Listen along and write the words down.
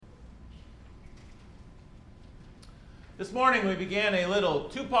This morning we began a little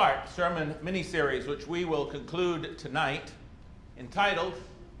two-part sermon mini-series which we will conclude tonight, entitled,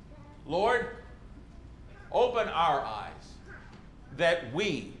 Lord, Open Our Eyes that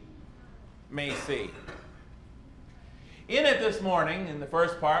we may see. In it this morning, in the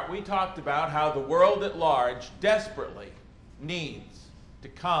first part, we talked about how the world at large desperately needs to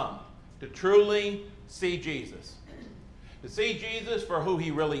come to truly see Jesus. To see Jesus for who he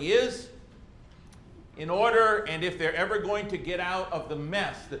really is, in order, and if they're ever going to get out of the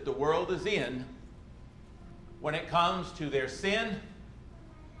mess that the world is in when it comes to their sin,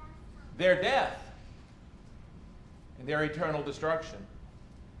 their death, and their eternal destruction.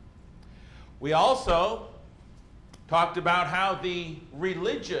 We also talked about how the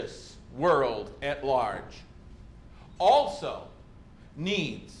religious world at large also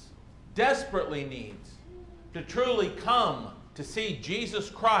desperately needs, to truly come to see Jesus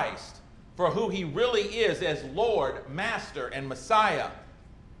Christ for who he really is as Lord, Master, and Messiah.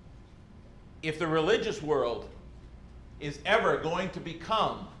 If the religious world is ever going to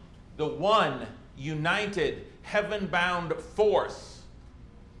become the one united, heaven-bound force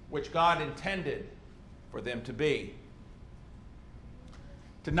which God intended for them to be.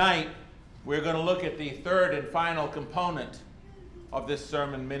 Tonight, we're going to look at the third and final component of this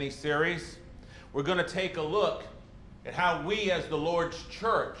sermon mini-series. We're going to take a look at how we as the Lord's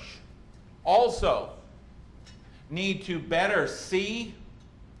church also need to better see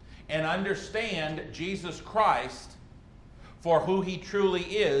and understand Jesus Christ for who he truly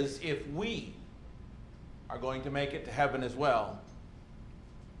is if we are going to make it to heaven as well.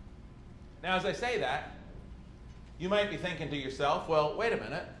 Now, as I say that, you might be thinking to yourself, well, wait a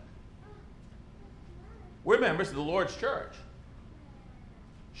minute. We're members of the Lord's church.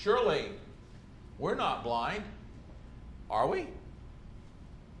 Surely we're not blind, are we?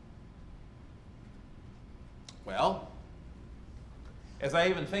 Well, as I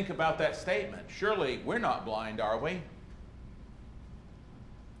even think about that statement, surely we're not blind, are we?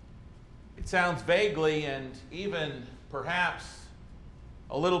 It sounds vaguely and even perhaps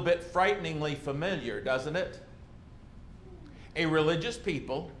a little bit frighteningly familiar, doesn't it? A religious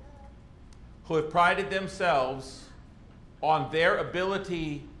people who have prided themselves on their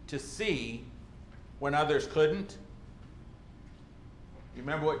ability to see when others couldn't. You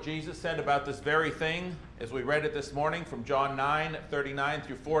remember what Jesus said about this very thing as we read it this morning from John 9:39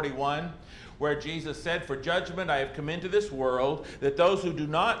 through 41, where Jesus said, "For judgment I have come into this world, that those who do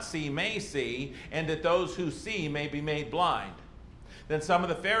not see may see, and that those who see may be made blind." Then some of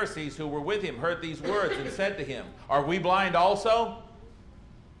the Pharisees who were with him heard these words and said to him, "Are we blind also?"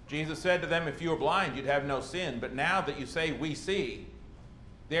 Jesus said to them, "If you were blind, you'd have no sin. But now that you say, 'We see,'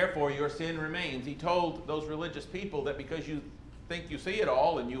 therefore your sin remains." He told those religious people that because you think you see it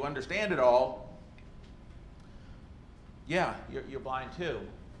all and you understand it all, yeah, you're blind too.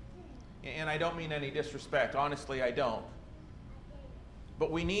 And I don't mean any disrespect. Honestly, I don't.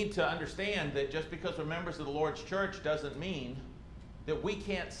 But we need to understand that just because we're members of the Lord's church doesn't mean that we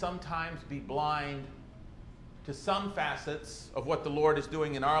can't sometimes be blind to some facets of what the Lord is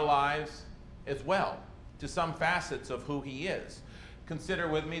doing in our lives as well, to some facets of who he is. Consider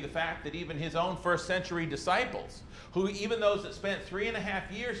with me the fact that even his own first century disciples, who even those that spent 3.5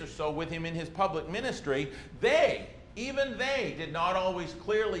 years or so with him in his public ministry, even they did not always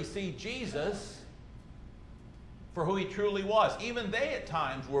clearly see Jesus for who he truly was. Even they at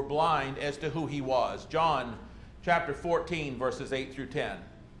times were blind as to who he was. John chapter 14, verses 8 through 10.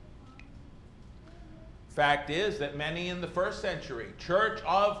 Fact is that many in the first century Church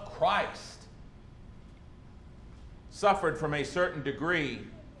of Christ suffered from a certain degree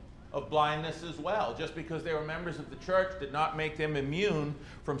of blindness as well. Just because they were members of the church did not make them immune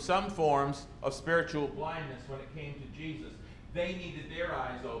from some forms of spiritual blindness when it came to Jesus. They needed their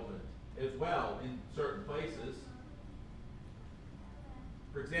eyes opened as well in certain places.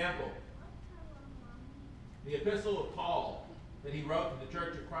 For example, the epistle of Paul that he wrote to the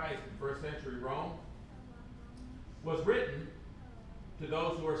Church of Christ in first century Rome was written to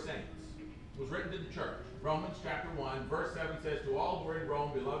those who are saints. It was written to the church. Romans chapter 1, verse 7 says, "To all who are in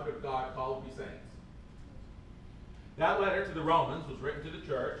Rome, beloved of God, called to be saints." That letter to the Romans was written to the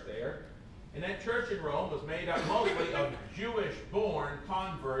church there, and that church in Rome was made up mostly of Jewish-born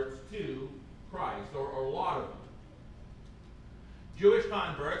converts to Christ, or a lot of them. Jewish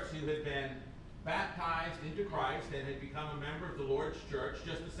converts who had been baptized into Christ and had become a member of the Lord's church,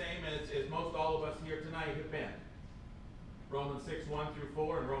 just the same as most all of us here tonight have been. Romans 6, 1 through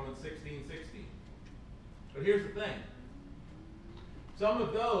 4, and Romans 16, 16. But here's the thing. Some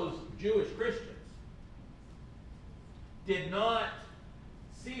of those Jewish Christians did not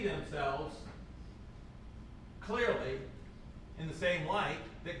see themselves clearly in the same light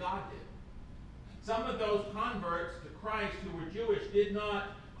that God did. Some of those converts to Christ who were Jewish did not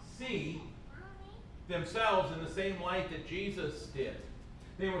see themselves in the same light that Jesus did.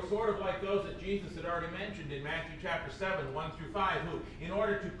 They were sort of like those that Jesus had already mentioned in Matthew chapter 7, 1 through 5, who, in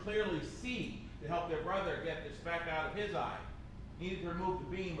order to clearly see, to help their brother get the speck out of his eye, needed to remove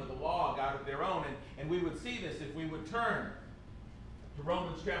the beam or the log out of their own. And we would see this if we would turn to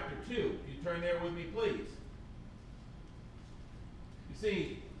Romans chapter 2. If you turn there with me, please. You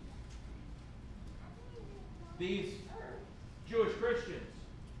see, these Jewish Christians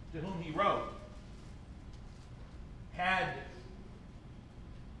to whom he wrote had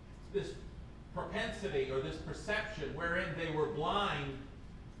this propensity or this perception wherein they were blind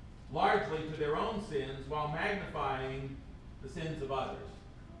largely to their own sins while magnifying the sins of others.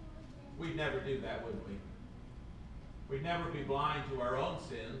 We'd never do that, would we? We'd never be blind to our own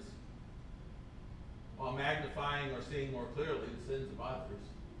sins while magnifying or seeing more clearly the sins of others.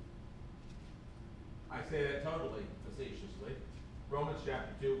 I say that totally facetiously. Romans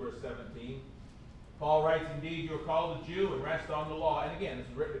chapter 2, verse 17. Paul writes, "Indeed, you are called a Jew and rest on the law." And again, this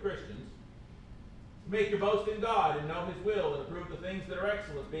is written to Christians. "Make your boast in God and know his will and approve the things that are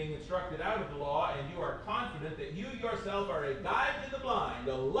excellent, being instructed out of the law, and you are confident that you yourself are a guide to the blind,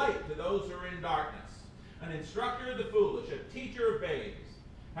 a light to those who are in darkness, an instructor of the foolish, a teacher of babes,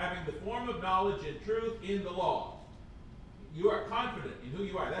 having the form of knowledge and truth in the law." You are confident in who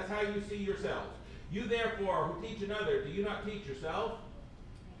you are. That's how you see yourselves. "You therefore who teach another, do you not teach yourself?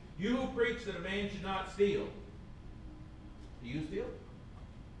 You who preach that a man should not steal, do you steal?"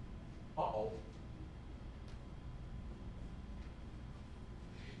 Uh-oh.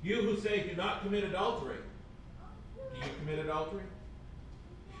 "You who say do not commit adultery, do you commit adultery?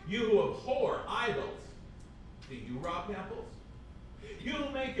 You who abhor idols, do you rob temples? You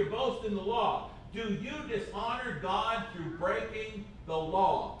who make your boast in the law, do you dishonor God through breaking the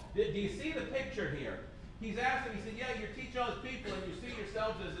law?" Do you see the picture here? He's asking, he said, yeah, you're teaching all these people and you see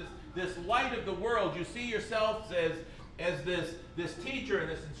yourselves as this light of the world. You see yourselves as this teacher and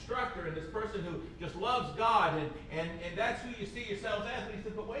this instructor and this person who just loves God, and that's who you see yourselves as. But he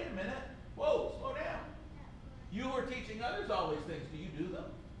said, but wait a minute. Whoa, slow down. You who are teaching others all these things, do you do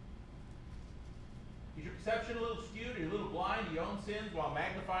them? Is your perception a little skewed? Are you a little blind to your own sins while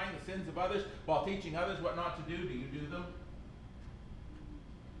magnifying the sins of others, while teaching others what not to do? Do you do them?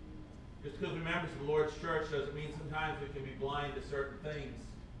 Just because we're members of the Lord's church doesn't mean sometimes we can be blind to certain things.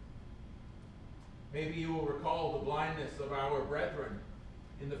 Maybe you will recall the blindness of our brethren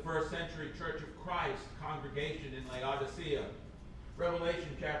in the first century Church of Christ congregation in Laodicea.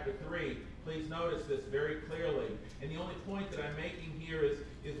 Revelation chapter 3. Please notice this very clearly. And the only point that I'm making here is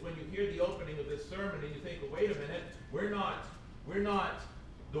when you hear the opening of this sermon and you think, well, wait a minute, we're not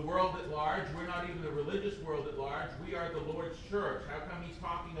the world at large. We're not even the religious world at large. We are the Lord's church. How come he's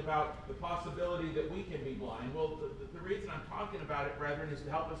talking about the possibility that we can be blind? Well, the reason I'm talking about it, brethren, is to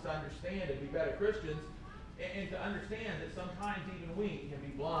help us to understand and be better Christians, and to understand that sometimes even we can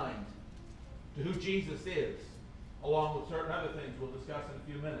be blind to who Jesus is, along with certain other things we'll discuss in a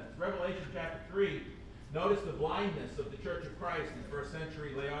few minutes. Revelation chapter 3, notice the blindness of the Church of Christ in first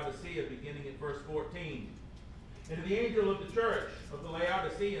century Laodicea, beginning at verse 14. "And to the angel of the church of the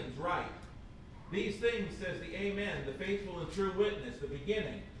Laodiceans write, These things says the Amen, the faithful and true witness, the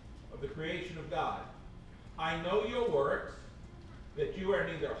beginning of the creation of God. I know your works, that you are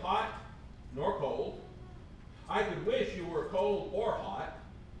neither hot nor cold. I could wish you were cold or hot."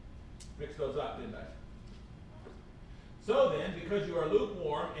 Mixed those up, didn't I? "So then, because you are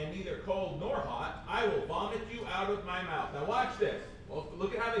lukewarm and neither cold nor hot, I will vomit you out of my mouth." Now watch this. Well,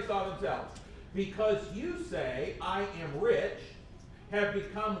 look at how they saw themselves. "Because you say, I am rich, have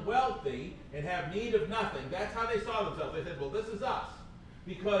become wealthy, and have need of nothing." That's how they saw themselves. They said, well, this is us.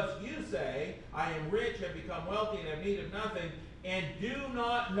 "Because you say, I am rich, have become wealthy, and have need of nothing, and do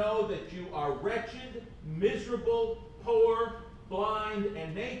not know that you are wretched, miserable, poor, blind,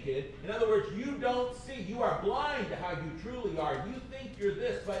 and naked." In other words, you don't see. You are blind to how you truly are. You think you're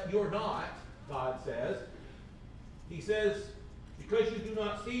this, but you're not, God says. He says, "Because you do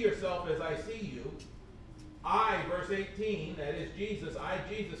not see yourself as I see you, I," verse 18, that is Jesus, "I,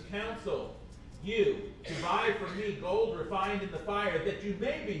 Jesus, counsel you to buy from me gold refined in the fire, that you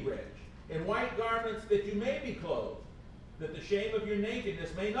may be rich, and white garments that you may be clothed, that the shame of your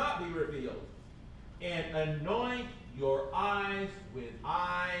nakedness may not be revealed, and anoint your eyes with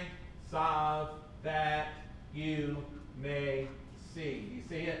eye salve, that you may see." You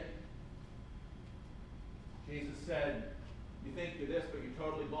see it? Jesus said, you think you're this, but you're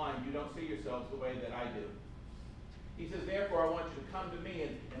totally blind. You don't see yourselves the way that I do. He says, therefore, I want you to come to me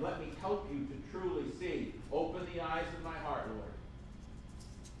and let me help you to truly see. Open the eyes of my heart, Lord,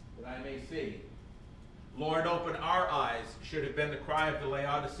 that I may see. Lord, open our eyes, should have been the cry of the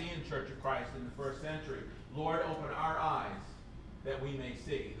Laodicean Church of Christ in the first century. Lord, open our eyes that we may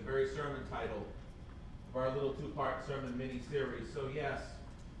see. The very sermon title of our little two-part sermon mini-series. So yes,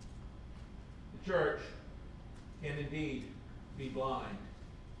 the church can indeed be blind.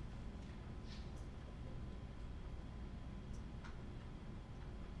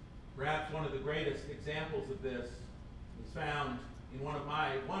 Perhaps one of the greatest examples of this is found in one of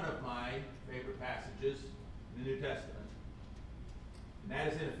my favorite passages in the New Testament. And that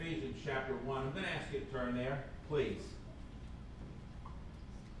is in Ephesians chapter 1. I'm going to ask you to turn there, please.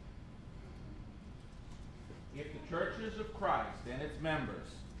 If the churches of Christ and its members,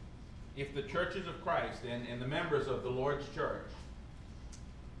 if the churches of Christ and the members of the Lord's church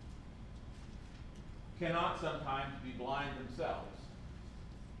cannot sometimes be blind themselves,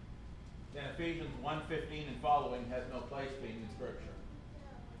 then Ephesians 1:15 and following has no place being in Scripture.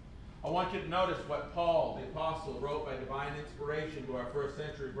 I want you to notice what Paul, the apostle, wrote by divine inspiration to our first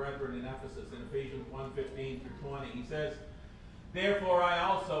century brethren in Ephesus in Ephesians 1:15 through 20. He says, "Therefore I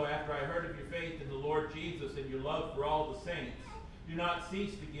also, after I heard of your faith in the Lord Jesus and your love for all the saints, do not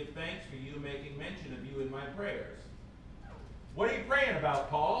cease to give thanks for you, making mention of you in my prayers." What are you praying about,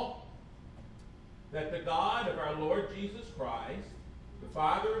 Paul? That the God of our Lord Jesus Christ, the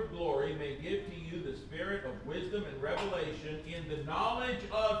Father of glory, may give to you the spirit of wisdom and revelation in the knowledge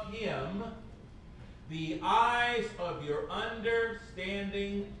of him, the eyes of your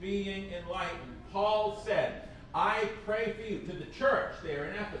understanding being enlightened. Paul said, I pray for you, to the church there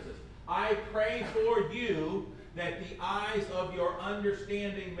in Ephesus, I pray for you that the eyes of your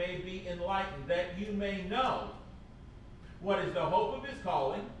understanding may be enlightened, that you may know what is the hope of his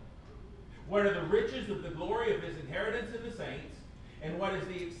calling, what are the riches of the glory of his inheritance in the saints, and what is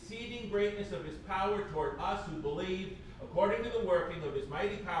the exceeding greatness of his power toward us who believe, according to the working of his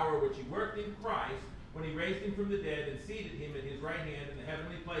mighty power, which he worked in Christ when he raised him from the dead and seated him at his right hand in the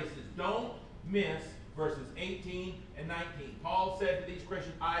heavenly places. Don't miss verses 18 and 19. Paul said to these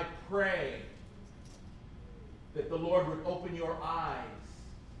Christians, I pray that the Lord would open your eyes,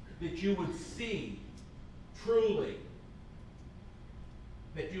 that you would see truly,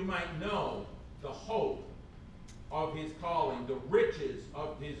 that you might know the hope of his calling, the riches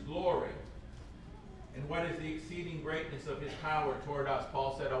of his glory, and what is the exceeding greatness of his power toward us.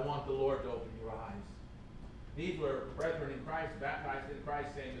 Paul said, I want the Lord to open your eyes. These were brethren in Christ, baptized in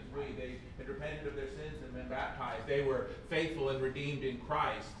Christ, same as we. They had repented of their sins and been baptized. They were faithful and redeemed in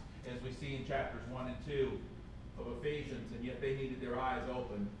Christ, as we see in chapters 1 and 2 of Ephesians, and yet they needed their eyes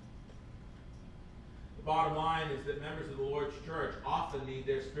opened. The bottom line is that members of the Lord's church often need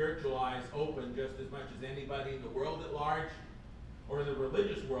their spiritual eyes open just as much as anybody in the world at large or in the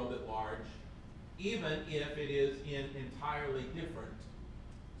religious world at large, even if it is in entirely different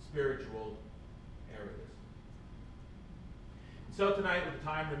spiritual areas. So tonight, with the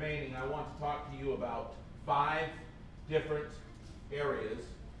time remaining, I want to talk to you about 5 different areas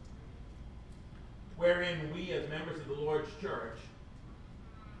wherein we as members of the Lord's church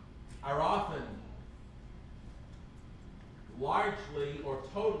are often largely or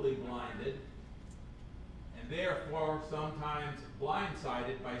totally blinded, and therefore sometimes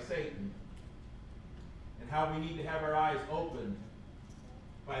blindsided by Satan, and how we need to have our eyes opened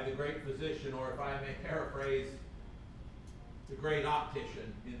by the great physician, or if I may paraphrase, the great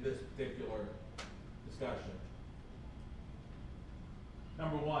optician in this particular discussion.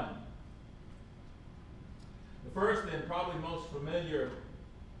 Number 1. The first and probably most familiar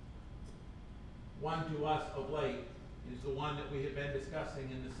one to us of late is the one that we have been discussing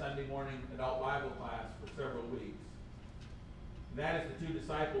in the Sunday morning adult Bible class for several weeks. And that is the 2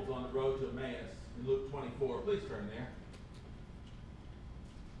 disciples on the road to Emmaus in Luke 24. Please turn there.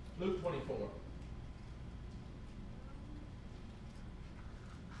 Luke 24.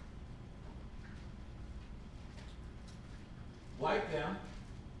 Like them,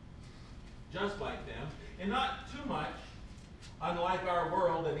 just like them, and not too much unlike our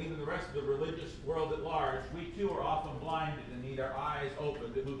world and even the rest of the religious world at large, we too are often blinded and need our eyes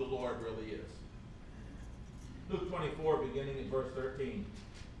open to who the Lord really is. Luke 24, beginning in verse 13.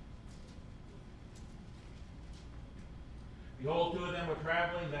 Behold, 2 of them were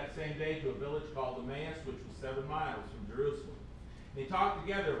traveling that same day to a village called Emmaus, which was 7 miles from Jerusalem. And they talked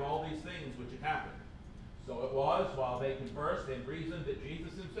together of all these things which had happened. So it was, while they conversed and reasoned, that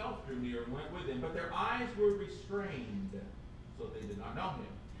Jesus himself drew near and went with them. But their eyes were restrained, so they did not know him.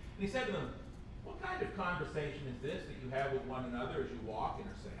 And he said to them, what kind of conversation is this that you have with one another as you walk and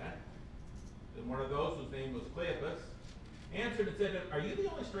are sad? Then one of those, whose name was Cleopas, answered and said to him, Are you the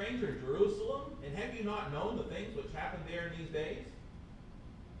only stranger in Jerusalem? And have you not known the things which happened there in these days?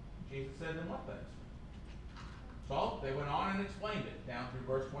 Jesus said to them, What things? So they went on and explained it down through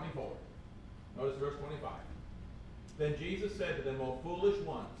verse 24. Notice verse 25. Then Jesus said to them, O foolish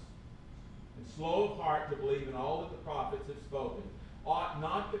ones, and slow of heart to believe in all that the prophets have spoken. Ought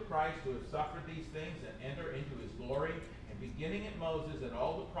not the Christ to have suffered these things and enter into his glory? And beginning at Moses and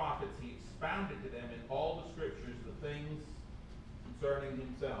all the prophets, he expounded to them in all the scriptures the things concerning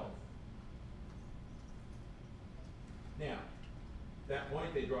himself. Now, at that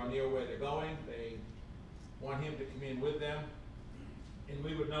point, they draw near where they're going. They want him to come in with them. And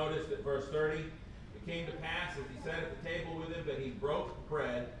we would notice that verse 30, it came to pass as he sat at the table with them that he broke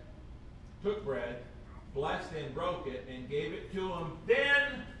bread, took bread, blessed and broke it, and gave it to them.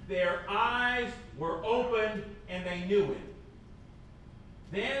 Then their eyes were opened, and they knew him.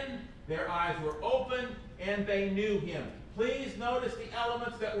 Then their eyes were opened, and they knew him. Please notice the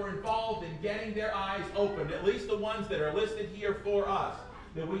elements that were involved in getting their eyes opened, at least the ones that are listed here for us,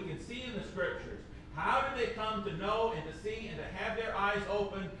 that we can see in the Scriptures. How did they come to know and to see and to have their eyes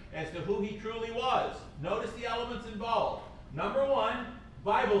open as to who he truly was? Notice the elements involved. Number one,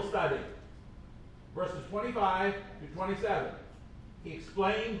 Bible study. Verses 25 to 27. He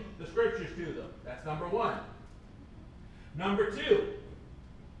explained the Scriptures to them. That's number one. Number two,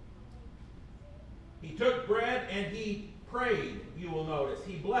 he took bread and he prayed, you will notice.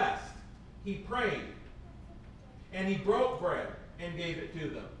 He blessed. He prayed. And he broke bread and gave it to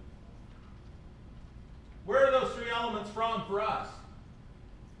them. Where are those three elements from for us?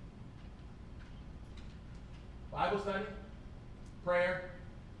 Bible study, prayer,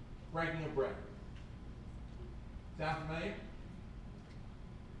 breaking of bread. Sound familiar?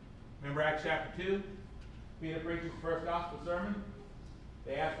 Remember Acts chapter 2? Peter preaches the first gospel sermon.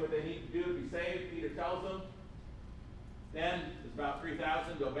 They ask what they need to do to be saved. Peter tells them. Then there's about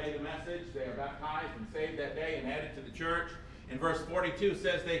 3,000 to obey the message. They are baptized and saved that day and added to the church. And verse 42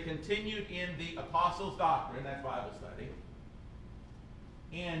 says they continued in the apostles' doctrine, that's Bible study,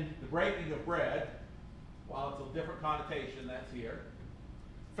 and the breaking of bread, while it's a different connotation, that's here.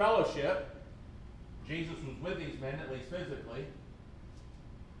 Fellowship, Jesus was with these men, at least physically.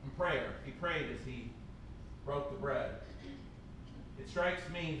 And prayer, he prayed as he broke the bread. It strikes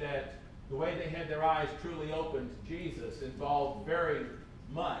me that the way they had their eyes truly opened to Jesus involved very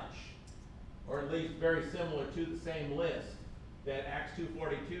much, or at least very similar to the same list that Acts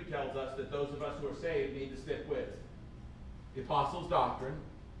 2:42 tells us that those of us who are saved need to stick with. The apostles' doctrine,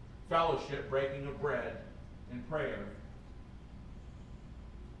 fellowship, breaking of bread, and prayer.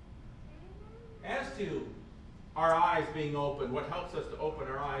 As to our eyes being open, what helps us to open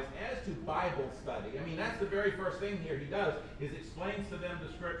our eyes, as to Bible study, I mean, that's the very first thing here he does, is explains to them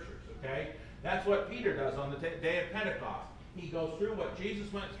the Scriptures, okay? That's what Peter does on the day of Pentecost. He goes through what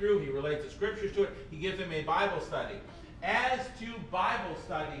Jesus went through, he relates the Scriptures to it, he gives them a Bible study. As to Bible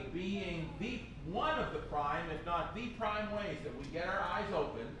study being one of the prime, if not the prime ways that we get our eyes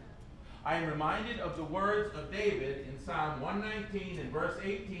open, I am reminded of the words of David in Psalm 119 and verse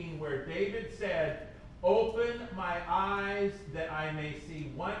 18, where David said, Open my eyes that I may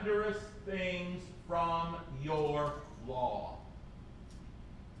see wondrous things from your law.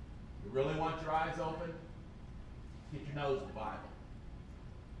 You really want your eyes open? Get your nose to the Bible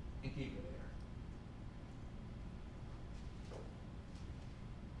and keep it there.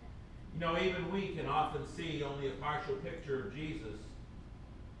 You know, even we can often see only a partial picture of Jesus,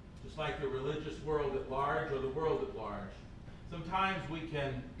 just like the religious world at large or the world at large. Sometimes we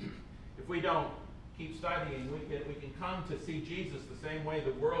can, if we don't keep studying, we can come to see Jesus the same way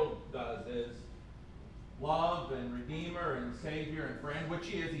the world does, as love and Redeemer and Savior and friend, which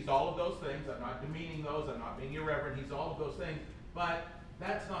he is. He's all of those things. I'm not demeaning those. I'm not being irreverent. He's all of those things. But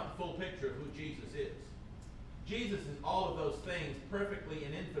that's not the full picture of who Jesus is. Jesus is all of those things perfectly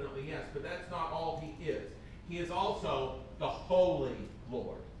and infinitely, yes, but that's not all he is. He is also the holy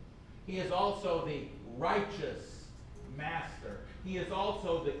Lord. He is also the righteous master. He is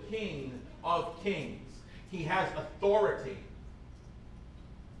also the King of kings. He has authority.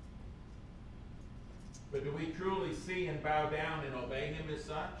 But do we truly see and bow down and obey him as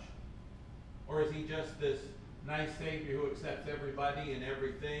such? Or is he just this nice Savior who accepts everybody and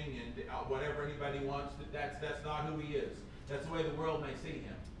everything and whatever anybody wants? That's not who he is. That's the way the world may see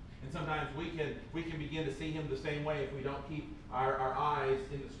him. And sometimes we can begin to see him the same way if we don't keep our eyes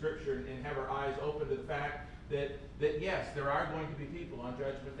in the Scripture and have our eyes open to the fact that yes, there are going to be people on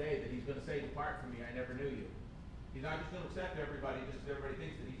Judgment Day that he's going to say, Depart from me, I never knew you. He's not just going to accept everybody just because everybody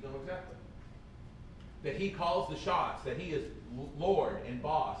thinks that he's going to accept them. That he calls the shots, that he is Lord and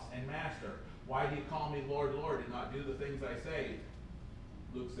boss and master. Why do you call me Lord, Lord, and not do the things I say?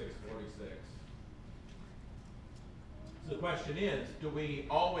 Luke 6:46. So the question is, do we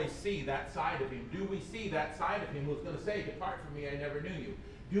always see that side of him? Do we see that side of him who's going to say, depart from me, I never knew you?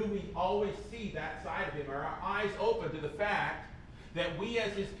 Do we always see that side of him? Are our eyes open to the fact that we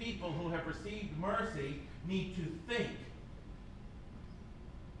as his people who have received mercy need to think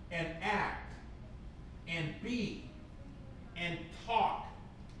and act and be and talk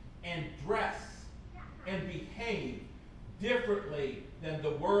and dress and behave differently than the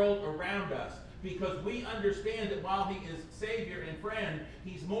world around us? Because we understand that while he is Savior and friend,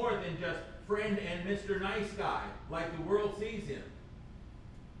 he's more than just friend and Mr. Nice Guy, like the world sees him.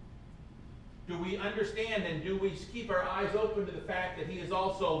 Do we understand and do we keep our eyes open to the fact that he is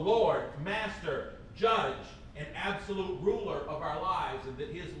also Lord, Master, Judge, and absolute ruler of our lives, and that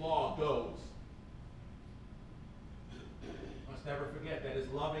his law goes? Must never forget that as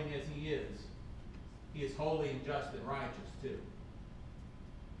loving as he is holy and just and righteous too.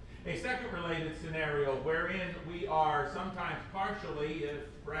 A second related scenario wherein we are sometimes partially, if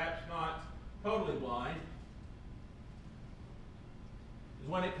perhaps not totally blind, is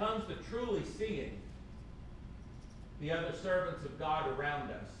when it comes to truly seeing the other servants of God around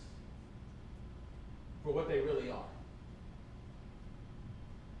us for what they really are.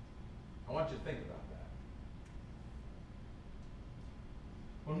 I want you to think about that.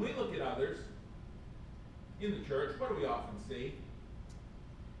 When we look at others in the church, what do we often see?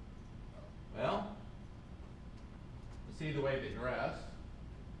 Well, we see the way they dress,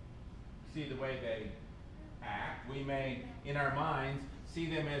 we see the way they act. We may, in our minds, see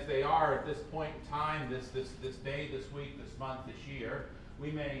them as they are at this point in time, this day, this week, this month, this year.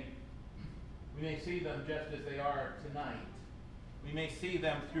 We may see them just as they are tonight. We may see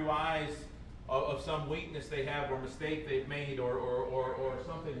them through eyes of some weakness they have or mistake they've made or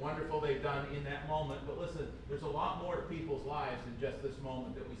something wonderful they've done in that moment. But listen, there's a lot more to people's lives than just this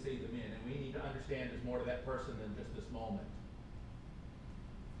moment that we see them in. And we need to understand there's more to that person than just this moment.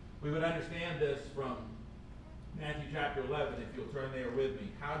 We would understand this from Matthew chapter 11, if you'll turn there with me.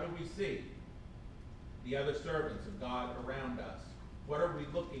 How do we see the other servants of God around us? What are we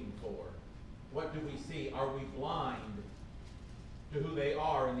looking for? What do we see? Are we blind to who they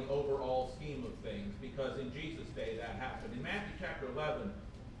are in the overall scheme of things? Because in Jesus' day that happened. In Matthew chapter 11,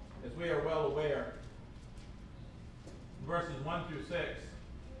 as we are well aware, verses 1 through 6,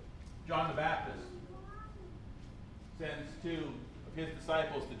 John the Baptist sends two of his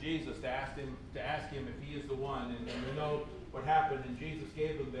disciples to Jesus to ask him if he is the one. And we know what happened, and Jesus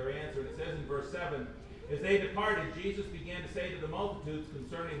gave them their answer. And it says in verse 7, as they departed, Jesus began to say to the multitudes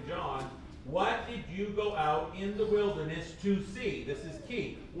concerning John, what did you go out in the wilderness to see? This is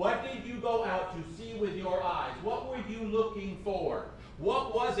key. What did you go out to see with your eyes? What were you looking for?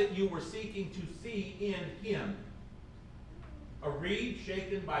 What was it you were seeking to see in him? A reed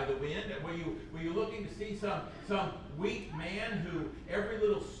shaken by the wind? Were you looking to see some weak man who every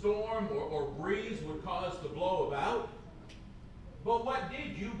little storm or breeze would cause to blow about? But what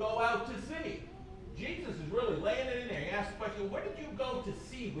did you go out to see? Jesus is really laying it in there. He asks the question, what did you go to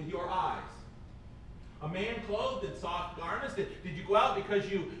see with your eyes? A man clothed in soft garments? Did you go out because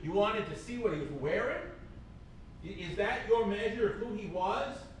you wanted to see what he was wearing? Is that your measure of who he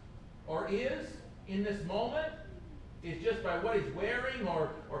was or is in this moment? Is just by what he's wearing or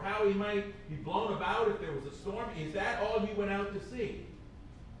how he might be blown about if there was a storm? Is that all you went out to see?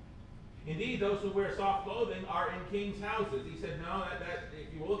 Indeed, those who wear soft clothing are in kings' houses. He said, no,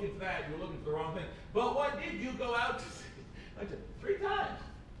 if you were looking for that, you were looking for the wrong thing. But what did you go out to see? I said, 3 times.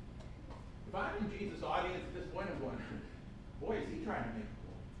 If I'm in Jesus' audience at this point, I'm going, boy, is he trying to make a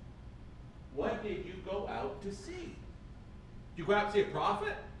point. What did you go out to see? Did you go out to see a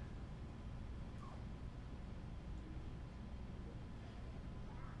prophet?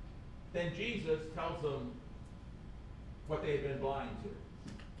 Then Jesus tells them what they had been blind to.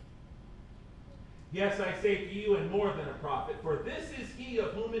 Yes, I say to you, and more than a prophet, for this is he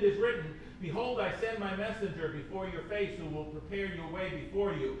of whom it is written, behold, I send my messenger before your face, who will prepare your way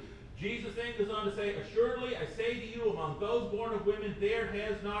before you. Jesus then goes on to say, assuredly, I say to you, among those born of women, there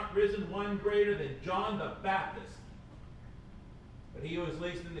has not risen one greater than John the Baptist. But he who is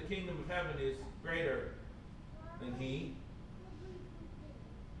least in the kingdom of heaven is greater than he.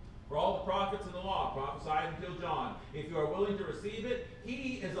 For all the prophets in the law prophesied until John. If you are willing to receive it,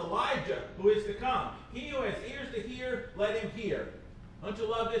 he is Elijah who is to come. He who has ears to hear, let him hear. Don't you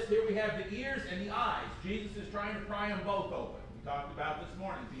love this? Here we have the ears and the eyes. Jesus is trying to pry them both open. We talked about this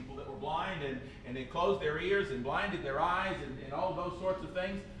morning people that were blind and they closed their ears and blinded their eyes and all those sorts of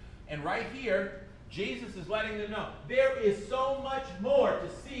things. And right here, Jesus is letting them know there is so much more to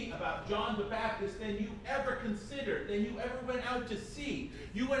see about John the Baptist than you ever considered, than you ever went out to see.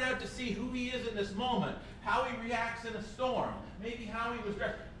 You went out to see who he is in this moment, how he reacts in a storm, maybe how he was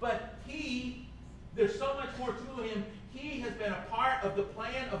dressed. But there's so much more to him. He has been a part of the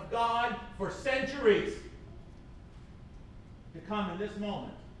plan of God for centuries to come in this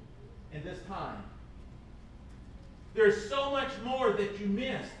moment, in this time. There's so much more that you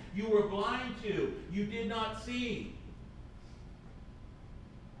missed. You were blind to. You did not see.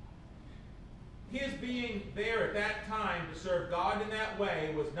 His being there at that time to serve God in that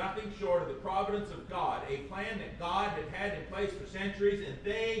way was nothing short of the providence of God, a plan that God had had in place for centuries, and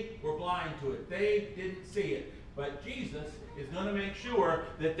they were blind to it. They didn't see it. But Jesus is going to make sure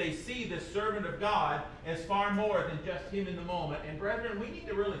that they see this servant of God as far more than just him in the moment. And brethren, we need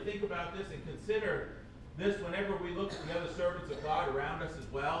to really think about this and consider this whenever we look at the other servants of God around us as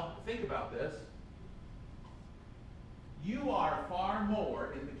well. Think about this. You are far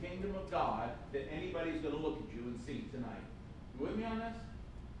more in the kingdom of God than anybody's going to look at you and see tonight. You with me on this?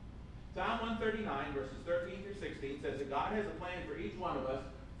 Psalm 139, verses 13 through 16 says that God has a plan for each one of us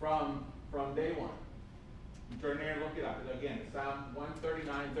from day one. You turn there and look it up. Again, it's Psalm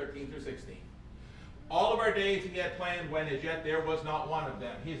 139, 13 through 16. All of our days he had planned when as yet there was not one of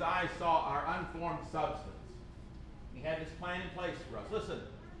them. His eyes saw our unformed substance. He had this plan in place for us. Listen,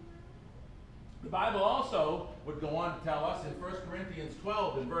 the Bible also would go on to tell us in 1 Corinthians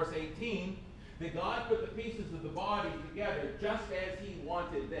 12 and verse 18 that God put the pieces of the body together just as he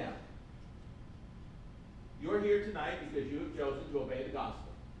wanted them. You're here tonight because you have chosen to obey the gospel.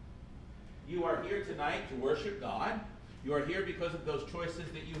 You are here tonight to worship God. You are here because of those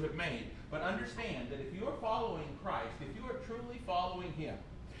choices that you have made. But understand that if you are following Christ, if you are truly following him,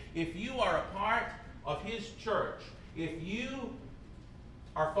 if you are a part of his church, if you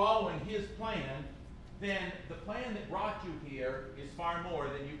are following his plan, then the plan that brought you here is far more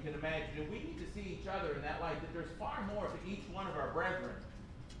than you can imagine. And we need to see each other in that light, that there's far more to each one of our brethren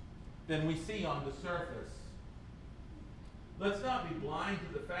than we see on the surface. Let's not be blind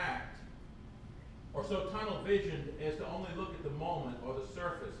to the fact, or so tunnel visioned as to only look at the moment or the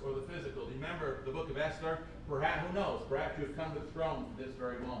surface or the physical. Remember the book of Esther? Perhaps, who knows, perhaps you have come to the throne for this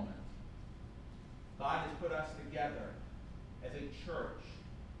very moment. God has put us together as a church.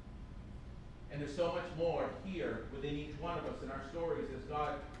 And there's so much more here within each one of us in our stories as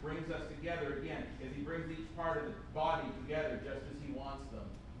God brings us together again, as he brings each part of the body together just as he wants them.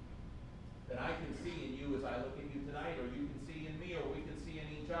 That I can see in you as I look at you tonight, or you can see in me, or we can see in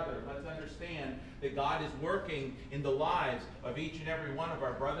each other. Let's understand that God is working in the lives of each and every one of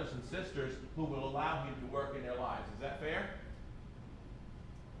our brothers and sisters who will allow him to work in their lives. Is that fair?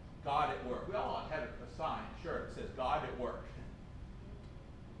 God at work. We all have a sign, sure, that says God at work.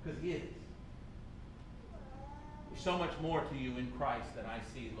 Because he is. There's so much more to you in Christ than I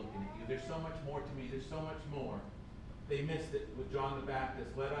see looking at you. There's so much more to me. There's so much more. They missed it with John the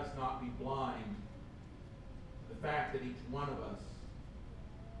Baptist. Let us not be blind to the fact that each one of us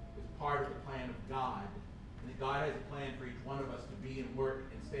is part of the plan of God. And that God has a plan for each one of us to be and work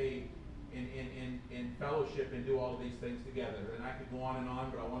and stay in fellowship and do all of these things together. And I could go on,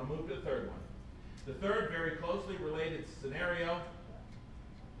 but I want to move to the third one. The third very closely related scenario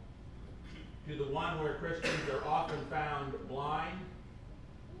to the one where Christians are often found blind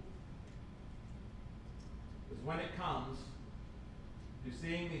is when it comes to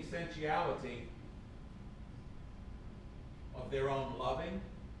seeing the essentiality of their own loving,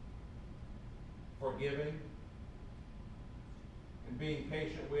 forgiving, and being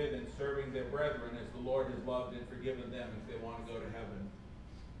patient with and serving their brethren as the Lord has loved and forgiven them if they want to go to heaven.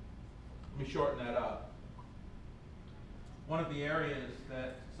 Let me shorten that up. One of the areas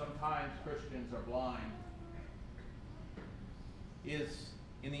that sometimes Christians are blind is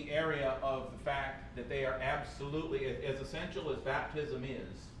in the area of the fact that they are absolutely, as essential as baptism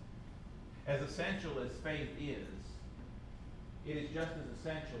is, as essential as faith is, it is just as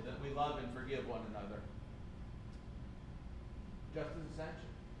essential that we love and forgive one another. Just as essential.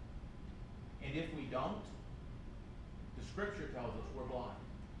 And if we don't, the Scripture tells us we're blind.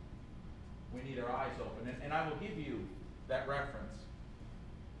 We need our eyes open. And I will give you that reference.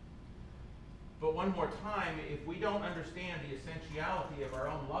 But one more time, if we don't understand the essentiality of our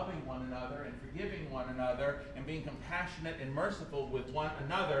own loving one another and forgiving one another and being compassionate and merciful with one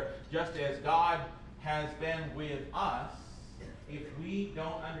another, just as God has been with us, if we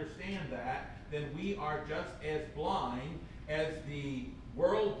don't understand that, then we are just as blind as the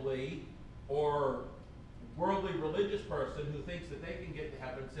worldly or worldly religious person who thinks that they can get to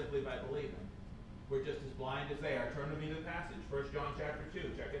heaven simply by believing. We're just as blind as they are. Turn with me to the passage, 1 John chapter 2.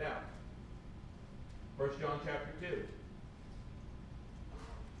 Check it out. 1 John chapter 2.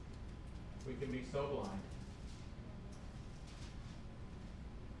 We can be so blind.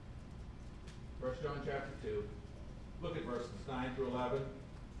 1 John chapter 2. Look at verses 9 through 11.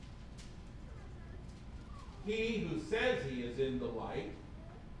 He who says he is in the light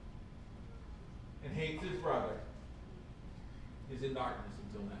and hates his brother is in darkness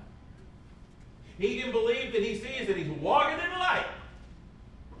until now. He can believe that he sees that he's walking in the light.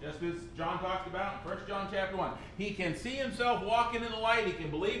 Just as John talked about in 1 John chapter 1. He can see himself walking in the light. He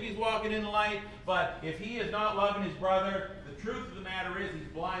can believe he's walking in the light. But if he is not loving his brother, the truth of the matter is he's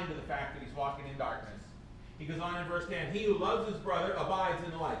blind to the fact that he's walking in darkness. He goes on in verse 10, he who loves his brother abides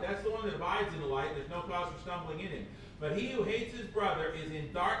in the light. That's the one that abides in the light. There's no cause for stumbling in him. But he who hates his brother is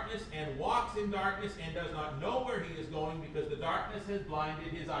in darkness and walks in darkness and does not know where he is going because the darkness has blinded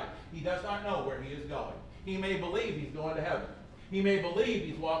his eyes. He does not know where he is going. He may believe he's going to heaven. He may believe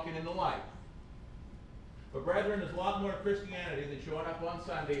he's walking in the light. But brethren, there's a lot more to Christianity than showing up on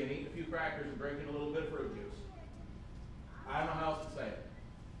Sunday and eating a few crackers and drinking a little bit of fruit juice. I don't know how else to say it.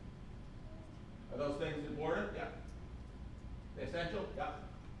 Are those things important? Yeah. They're essential? Yeah.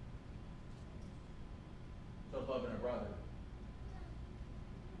 So loving a brother.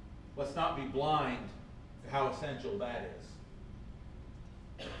 Let's not be blind to how essential that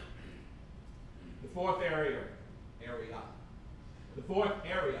is. The fourth area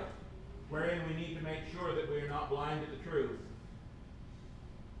wherein we need to make sure that we are not blind to the truth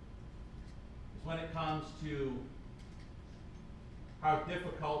is when it comes to how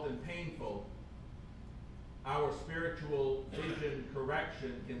difficult and painful our spiritual vision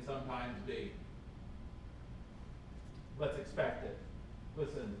correction can sometimes be. Let's expect it.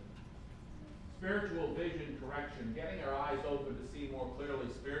 Listen, spiritual vision correction, getting our eyes open to see more clearly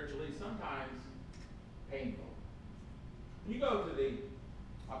spiritually, sometimes painful. You go to the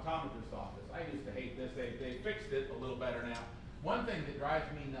optometrist's office. I used to hate this. They fixed it a little better now. One thing that drives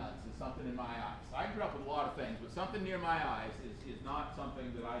me nuts is something in my eyes. I grew up with a lot of things, but something near my eyes is not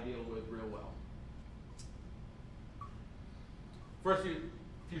something that I deal with real well. First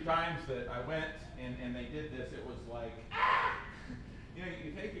few times that I went and they did this, it was like, you know,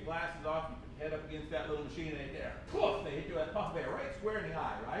 you take your glasses off, you put your head up against that little machine, and poof, they hit you that puff there, right square in the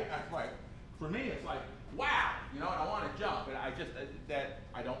eye, right? That's like, for me, it's like, wow, you know, and I want to jump, and I just,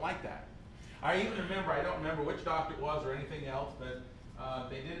 I don't like that. I even remember, I don't remember which doctor it was or anything else, but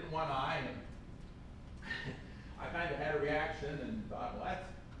they did it in one eye, and I kind of had a reaction and thought, well, that's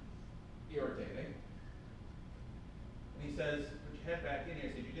irritating. And he says, put your head back in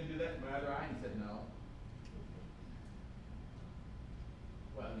here. I said, you can do that in my other eye? And he said, no.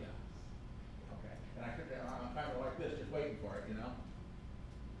 Well, yeah. Okay. And I'm kind of like this, just waiting for it, you know.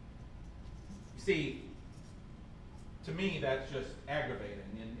 You see, to me, that's just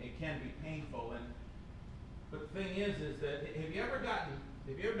aggravating, and it can be painful. But the thing is that have you ever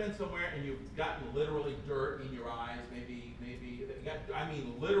been somewhere and you've gotten literally dirt in your eyes? Maybe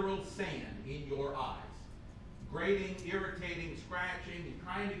literal sand in your eyes, grating, irritating, scratching. You're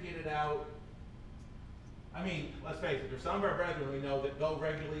trying to get it out. I mean, let's face it. There's some of our brethren we know that go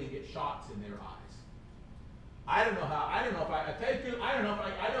regularly and get shots in their eyes. I don't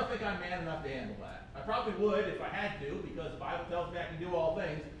think I'm man enough to handle that. I probably would if I had to, because the Bible tells me I can do all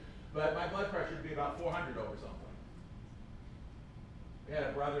things, but my blood pressure would be about 400 over something. We had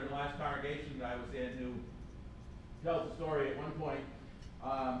a brother in the last congregation that I was in who tells a story at one point,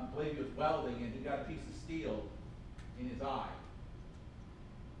 I believe he was welding, and he got a piece of steel in his eye.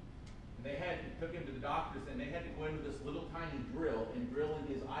 And they took him to the doctors, and they had to go into this little tiny drill and drill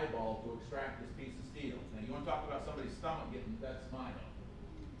in his eyeball to extract this piece of steel. Now, you want to talk about somebody's stomach getting, that's mine.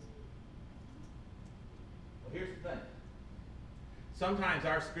 Well, here's the thing. Sometimes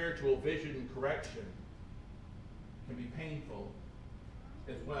our spiritual vision correction can be painful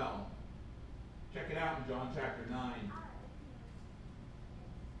as well. Check it out in John chapter 9.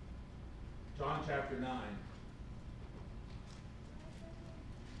 John chapter 9.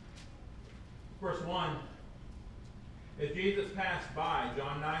 Verse 1. As Jesus passed by,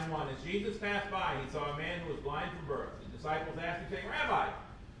 John 9:1, as Jesus passed by, he saw a man who was blind from birth. The disciples asked him, saying, Rabbi,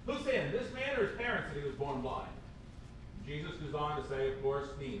 who sinned, this man or his parents, that he was born blind? Jesus goes on to say, of course,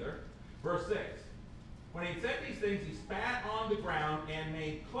 neither. Verse 6. When he said these things, he spat on the ground and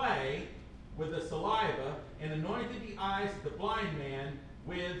made clay with the saliva and anointed the eyes of the blind man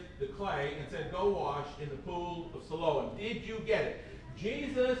with the clay and said, go wash in the pool of Siloam. Did you get it?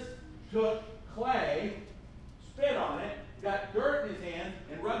 Jesus took clay, spit on it, got dirt in his hand,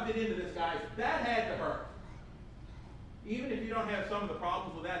 and rubbed it into this guy. That had to hurt. Even if you don't have some of the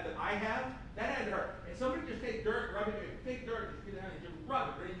problems with that I have, that had to hurt. And somebody just take dirt, rub it, take dirt, just get it down and just rub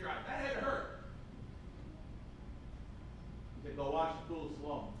it right in your eye. That had to hurt. go wash the pool of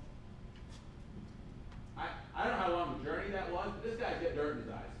Siloam. I don't know how long a journey that was, but this guy's got dirt in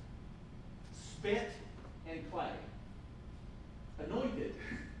his eyes. Spit and clay. Anointed.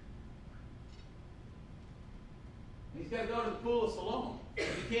 And he's got to go to the pool of Siloam.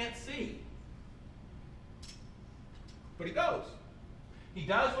 He can't see. But he goes. He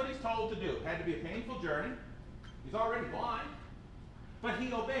does what he's told to do. It had to be a painful journey. He's already blind. But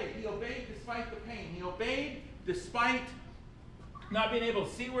he obeyed. He obeyed despite the pain. He obeyed despite not being able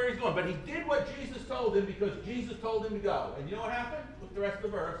to see where he's going. But he did what Jesus told him because Jesus told him to go. And you know what happened? Look at the rest of the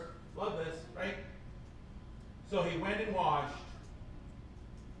verse. Love this, right? So he went and washed,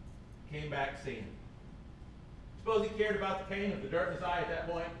 came back seeing. Suppose he cared about the pain of the dirt in his eye at that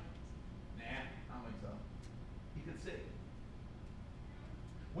point? Nah, I don't think so. He could see.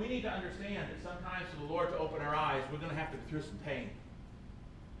 We need to understand that sometimes for the Lord to open our eyes, we're going to have to go through some pain.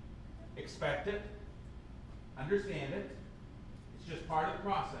 Expect it. Understand it. It's just part of the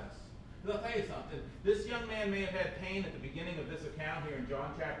process. But I'll tell you something. This young man may have had pain at the beginning of this account here in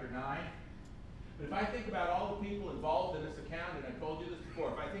John chapter 9. But if I think about all the people involved in this account, and I told you this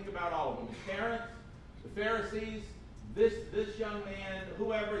before, if I think about all of them, his parents, the Pharisees, this young man,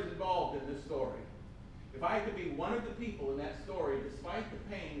 whoever is involved in this story, if I could be one of the people in that story, despite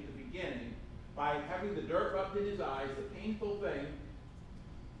the pain at the beginning, by having the dirt rubbed in his eyes, the painful thing,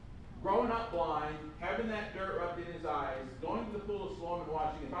 growing up blind, having that dirt rubbed in his eyes, going to the pool of Siloam and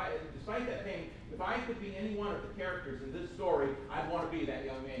washing, despite that pain, if I could be any one of the characters in this story, I'd want to be that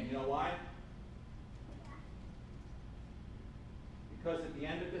young man. You know why? Because at the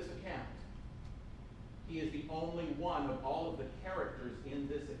end of this account, he is the only one of all of the characters in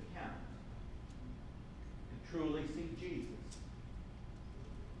this account to truly see Jesus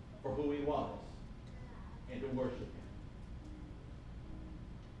for who he was and to worship him.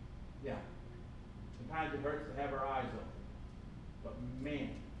 Yeah. Sometimes it hurts to have our eyes open. But man,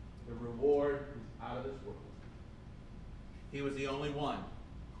 the reward is out of this world. He was the only one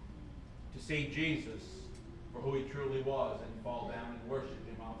to see Jesus for who he truly was and fall down and worship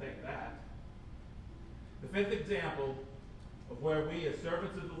him. I'll take that. The fifth example of where we as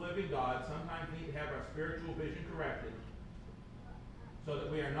servants of the living God sometimes need to have our spiritual vision corrected so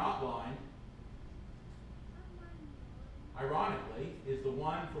that we are not blind, ironically, is the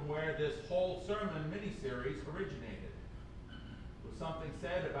one from where this whole sermon mini-series originated. There was something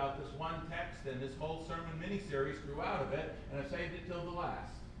said about this one text, and this whole sermon mini-series grew out of it, and I've saved it till the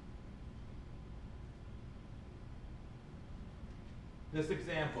last. This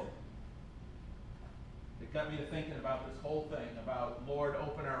example, it got me to thinking about this whole thing, about, Lord,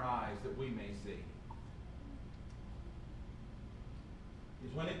 open our eyes that we may see.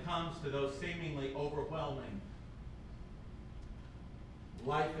 Is when it comes to those seemingly overwhelming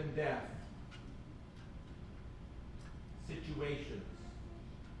life and death situations.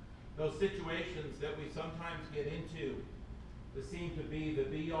 Those situations that we sometimes get into that seem to be the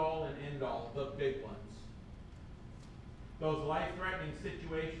be-all and end-all, the big ones. Those life-threatening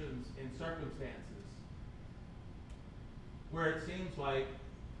situations and circumstances where it seems like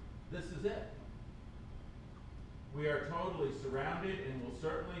this is it. We are totally surrounded and will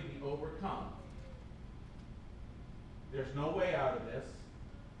certainly be overcome. There's no way out of this.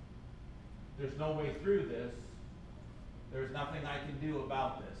 There's no way through this. There's nothing I can do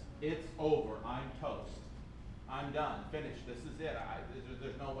about this. It's over. I'm toast. I'm done. Finished. This is it.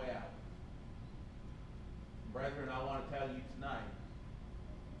 There's no way out. Brethren, I want to tell you tonight,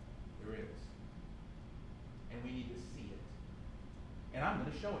 there is. And we need to see it. And I'm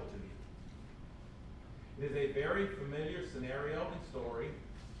going to show it to you. It is a very familiar scenario and story.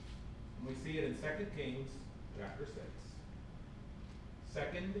 And we see it in 2 Kings chapter 6.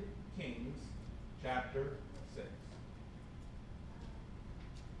 2 Kings chapter 6.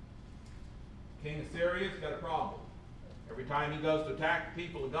 King of Syria's got a problem. Every time he goes to attack the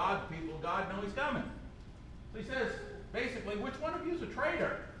people of God know he's coming. So he says, basically, which one of you is a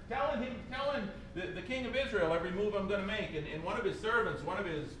traitor? Telling the king of Israel every move I'm going to make. And one of his servants, one of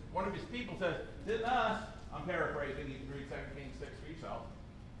his people says, "Didn't us?" I'm paraphrasing. You can read 2 Kings 6 for yourself.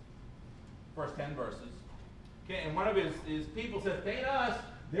 First 10 verses. Okay, and one of his people says, "Ain't us.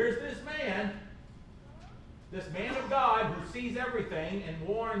 There's this man of God who sees everything and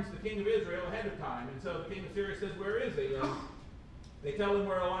warns the king of Israel ahead of time." And so the king of Syria says, "Where is he?" And they tell him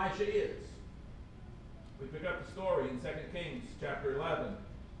where Elisha is. We pick up the story in 2 Kings chapter 11.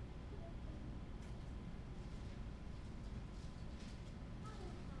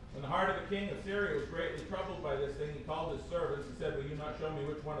 When the heart of the king of Syria was greatly troubled by this thing, he called his servants and said, "Will you not show me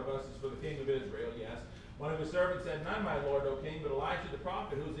which one of us is for the king of Israel?" Yes. One of his servants said, "None, my lord, O king, but Elisha the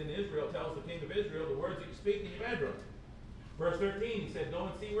prophet, who is in Israel, tells the king of Israel the words that you speak in your bedroom." Verse 13, he said, go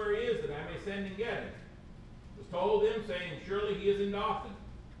and see where he is, that I may send and get him. It was told him, saying, surely he is in Dothan.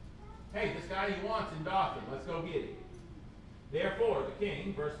 Hey, this guy he wants in Dothan. Let's go get him. Therefore, the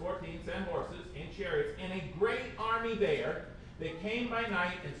king, verse 14, sent horses and chariots and a great army there. They came by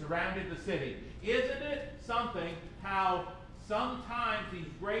night and surrounded the city. Isn't it something how sometimes these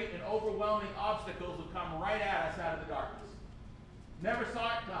great and overwhelming obstacles will come right at us out of the darkness? Never saw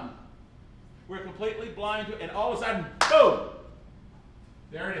it coming. We're completely blind to it, and all of a sudden, boom!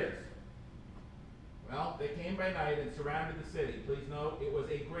 There it is. Well, they came by night and surrounded the city. Please note, it was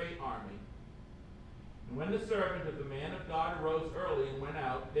a great army. And when the servant of the man of God arose early and went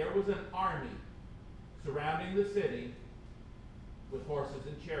out, there was an army surrounding the city with horses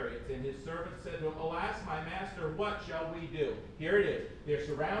and chariots. And his servant said to him, alas, my master, what shall we do? Here it is. They're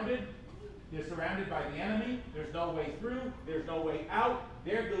surrounded. They're surrounded by the enemy. There's no way through. There's no way out.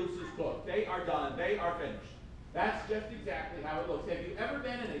 Their goose is cooked. They are done. They are finished. That's just exactly how it looks. Have you ever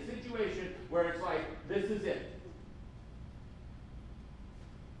been in a situation where it's like, this is it?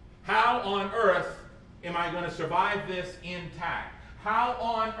 How on earth am I going to survive this intact? How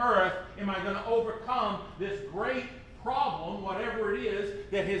on earth am I going to overcome this great problem, whatever it is,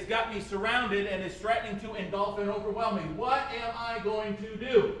 that has got me surrounded and is threatening to engulf and overwhelm me? What am I going to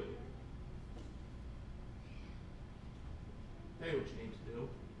do? Tell you what you need to do.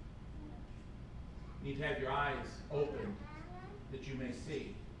 You need to have your eyes open that you may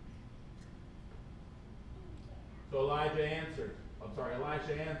see. So Elisha answered,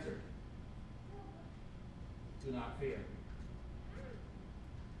 do not fear.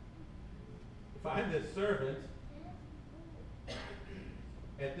 If I'm this servant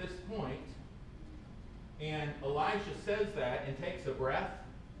at this point, and Elisha says that and takes a breath,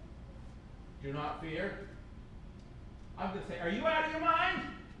 do not fear, I'm going to say, are you out of your mind?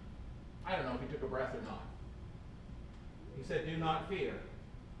 I don't know if he took a breath or not. He said, do not fear,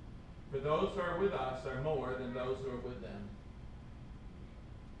 for those who are with us are more than those who are with them.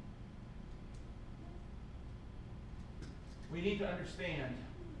 We need to understand,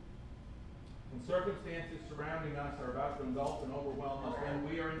 when circumstances surrounding us are about to engulf and overwhelm us, when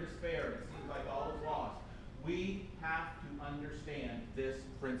we are in despair, it seems like all is lost, we have to understand this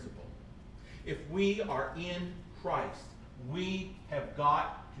principle. If we are in Christ, we have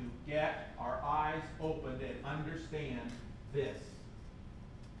got to get our eyes opened and understand this.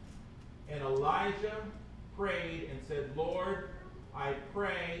 And Elijah prayed and said, Lord, I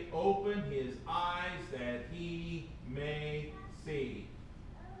pray, open his eyes that he may see.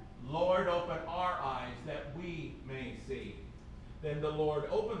 Lord, open our eyes that we may see. Then the Lord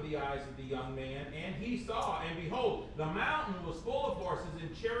opened the eyes of the young man, and he saw, and behold, the mountain was full of horses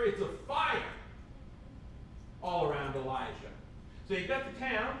and chariots of fire all around Elijah. So you've got the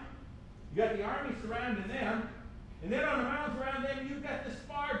town, you've got the army surrounding them, and then on the mountains around them, you've got this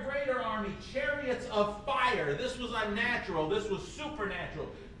far greater army, chariots of fire. This was unnatural. This was supernatural.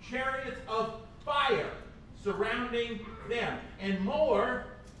 Chariots of fire surrounding them. And more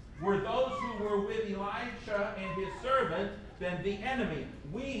were those who were with Elisha and his servant than the enemy.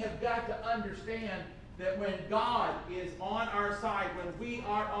 We have got to understand that when God is on our side, when we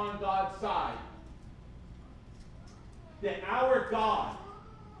are on God's side, that our God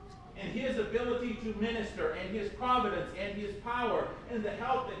and his ability to minister and his providence and his power and the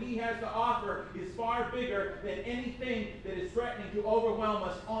help that he has to offer is far bigger than anything that is threatening to overwhelm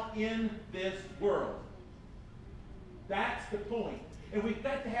us in this world. That's the point. And we've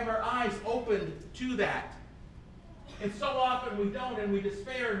got to have our eyes opened to that. And so often we don't, and we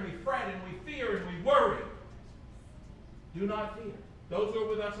despair, and we fret, and we fear, and we worry. Do not fear. Those who are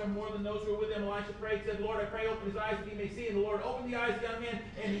with us are more than those who are with them. Elisha prayed, said, Lord, I pray, open his eyes that he may see. And the Lord opened the eyes of the young man,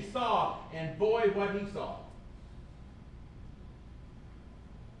 and he saw. And boy, what he saw.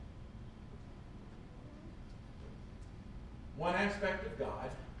 One aspect of God,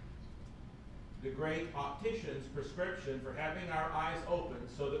 the great optician's prescription for having our eyes open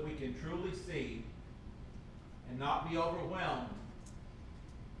so that we can truly see and not be overwhelmed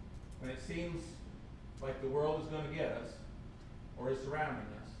when it seems like the world is going to get us or is surrounding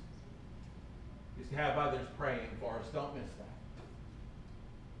us, is to have others praying for us. Don't miss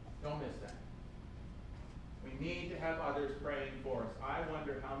that. Don't miss that. We need to have others praying for us. I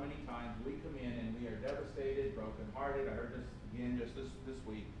wonder how many times we come in and we are devastated, brokenhearted. I heard this again just this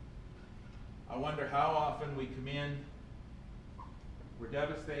week. I wonder how often we come in, we're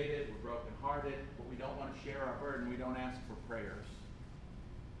devastated, we're brokenhearted, but we don't want to share our burden. We don't ask for prayers.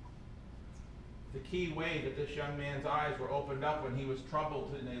 The key way that this young man's eyes were opened up when he was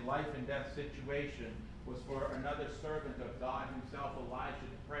troubled in a life and death situation was for another servant of God himself, Elijah,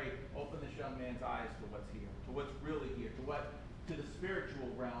 to pray, open this young man's eyes to what's here, to what's really here, to the spiritual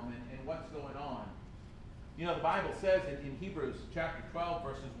realm and what's going on. You know, the Bible says in Hebrews chapter 12,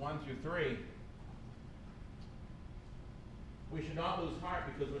 verses 1 through 3, we should not lose heart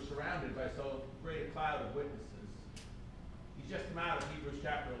because we're surrounded by so great a cloud of witnesses. He's just come out of Hebrews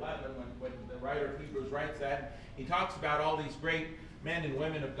chapter 11 when the writer of Hebrews writes that. He talks about all these great men and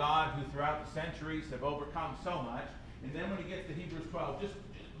women of God who throughout the centuries have overcome so much. And then when he gets to Hebrews 12, just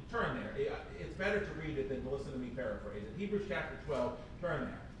turn there. It's better to read it than to listen to me paraphrase it. Hebrews chapter 12, turn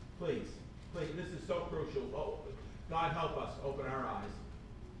there. Please. Please. This is so crucial. Oh, God help us open our eyes.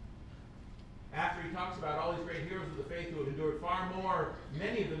 After he talks about all these great heroes of the faith who have endured far more,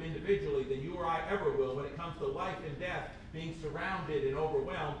 many of them individually, than you or I ever will when it comes to life and death, being surrounded and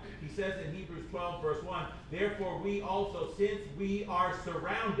overwhelmed, he says in Hebrews 12, verse 1, therefore we also, since we are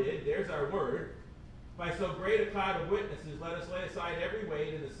surrounded, there's our word, by so great a cloud of witnesses, let us lay aside every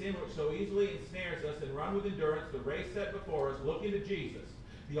weight and the sin which so easily ensnares us, and run with endurance the race set before us, looking to Jesus,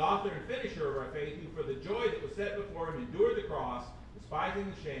 the author and finisher of our faith, who for the joy that was set before him endured the cross, despising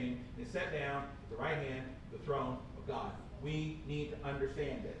the shame, and is set down at the right hand of the throne of God. We need to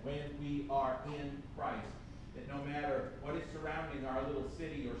understand that when we are in Christ, that no matter what is surrounding our little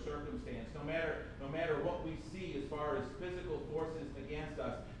city or circumstance, no matter what we see as far as physical forces against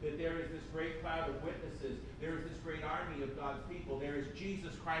us, that there is this great cloud of witnesses, there is this great army of God's people, there is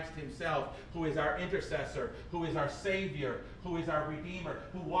Jesus Christ himself, who is our intercessor, who is our Savior, who is our Redeemer,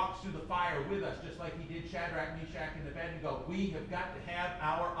 who walks through the fire with us, just like he did Shadrach, Meshach, and Abednego. We have got to have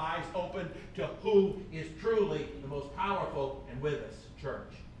our eyes open to who is truly the most powerful and with us,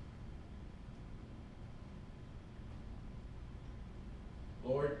 church.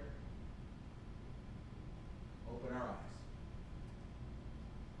 Lord, open our eyes.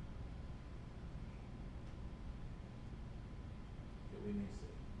 That we may see.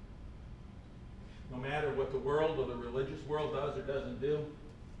 No matter what the world or the religious world does or doesn't do,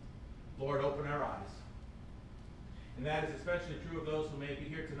 Lord, open our eyes. And that is especially true of those who may be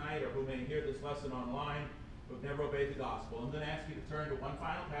here tonight or who may hear this lesson online who have never obeyed the gospel. I'm going to ask you to turn to one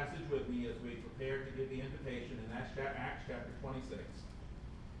final passage with me as we prepare to give the invitation in Acts chapter 26.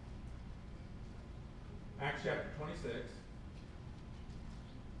 Acts chapter 26.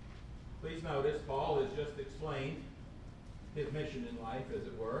 Please notice, Paul has just explained his mission in life, as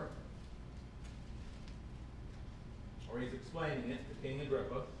it were. Or he's explaining it to King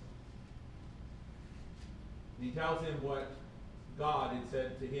Agrippa. And he tells him what God had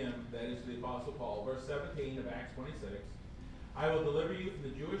said to him, that is to the Apostle Paul. Verse 17 of Acts 26. I will deliver you from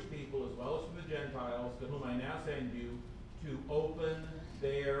the Jewish people as well as from the Gentiles, to whom I now send you, to open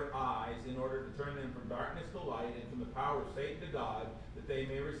their eyes in order to turn them from darkness to light and from the power of Satan to God, that they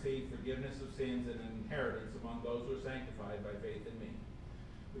may receive forgiveness of sins and an inheritance among those who are sanctified by faith in me.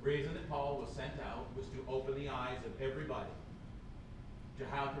 The reason that Paul was sent out was to open the eyes of everybody to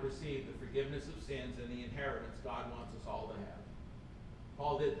how to receive the forgiveness of sins and the inheritance God wants us all to have.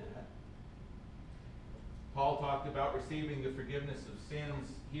 Paul did that. Paul talked about receiving the forgiveness of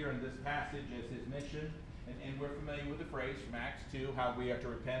sins here in this passage as his mission. And we're familiar with the phrase from Acts 2, how we are to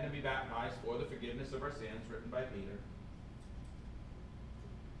repent and be baptized for the forgiveness of our sins, written by Peter.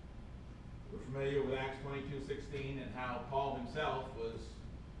 We're familiar with Acts 22:16 and how Paul himself was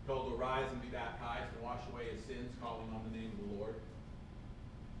told to rise and be baptized and wash away his sins, calling on the name of the Lord.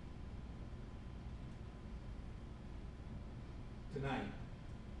 Tonight,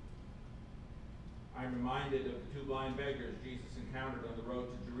 I'm reminded of the two blind beggars Jesus encountered on the road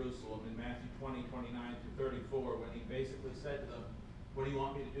to Jerusalem in Matthew 20:29-34, when he basically said to them, what do you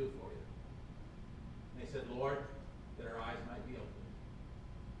want me to do for you? And they said, Lord, that our eyes might be open.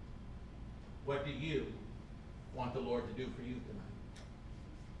 What do you want the Lord to do for you tonight?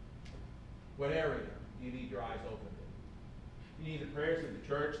 What area do you need your eyes opened in? You need the prayers of the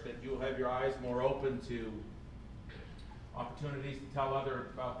church that you'll have your eyes more open to opportunities to tell others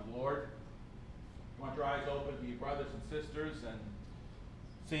about the Lord. You want your eyes open to your brothers and sisters and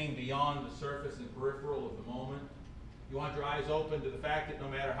seeing beyond the surface and peripheral of the moment. You want your eyes open to the fact that no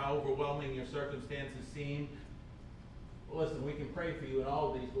matter how overwhelming your circumstances seem, well, listen, we can pray for you in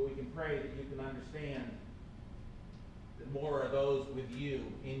all of these, but we can pray that you can understand that more are those with you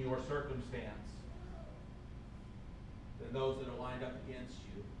in your circumstance than those that are lined up against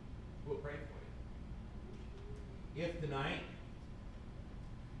you. We'll pray for you. If tonight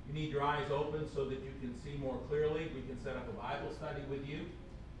you need your eyes open so that you can see more clearly, we can set up a Bible study with you.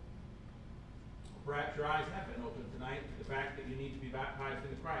 Perhaps your eyes have been opened tonight to the fact that you need to be baptized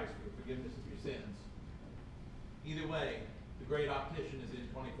into Christ for the forgiveness of your sins. Either way, the great optician is in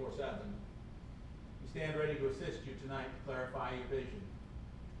 24/7. We stand ready to assist you tonight to clarify your vision.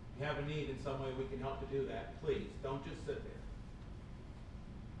 If you have a need in some way we can help to do that, please don't just sit there.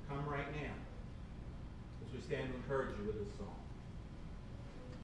 Come right now as we stand to encourage you with this song.